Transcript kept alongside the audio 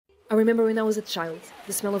I remember when I was a child,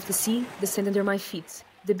 the smell of the sea, the sand under my feet.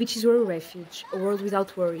 The beaches were a refuge, a world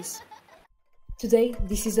without worries. Today,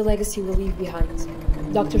 this is the legacy we leave behind.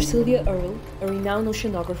 Dr. Sylvia Earle, a renowned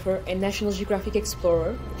oceanographer and National Geographic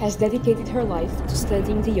explorer, has dedicated her life to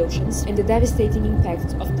studying the oceans and the devastating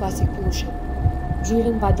impact of plastic pollution.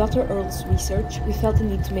 Driven by Dr. Earle's research, we felt the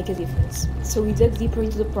need to make a difference. So we dug deeper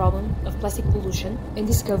into the problem of plastic pollution and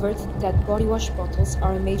discovered that body wash bottles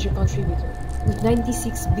are a major contributor, with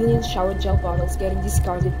 96 billion shower gel bottles getting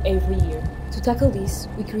discarded every year. To tackle this,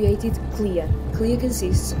 we created Clea. Clea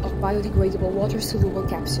consists of biodegradable water-soluble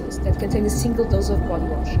capsules that contain a single dose of body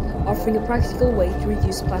wash, offering a practical way to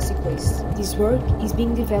reduce plastic waste. This work is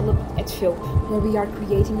being developed at PhilP, where we are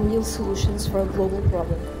creating real solutions for a global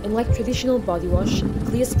problem. Unlike traditional body wash,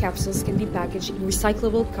 Clea's capsules can be packaged in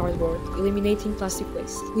recyclable cardboard, eliminating plastic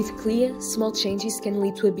waste. With Clea, small changes can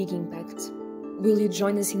lead to a big impact. Will you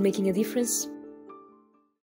join us in making a difference?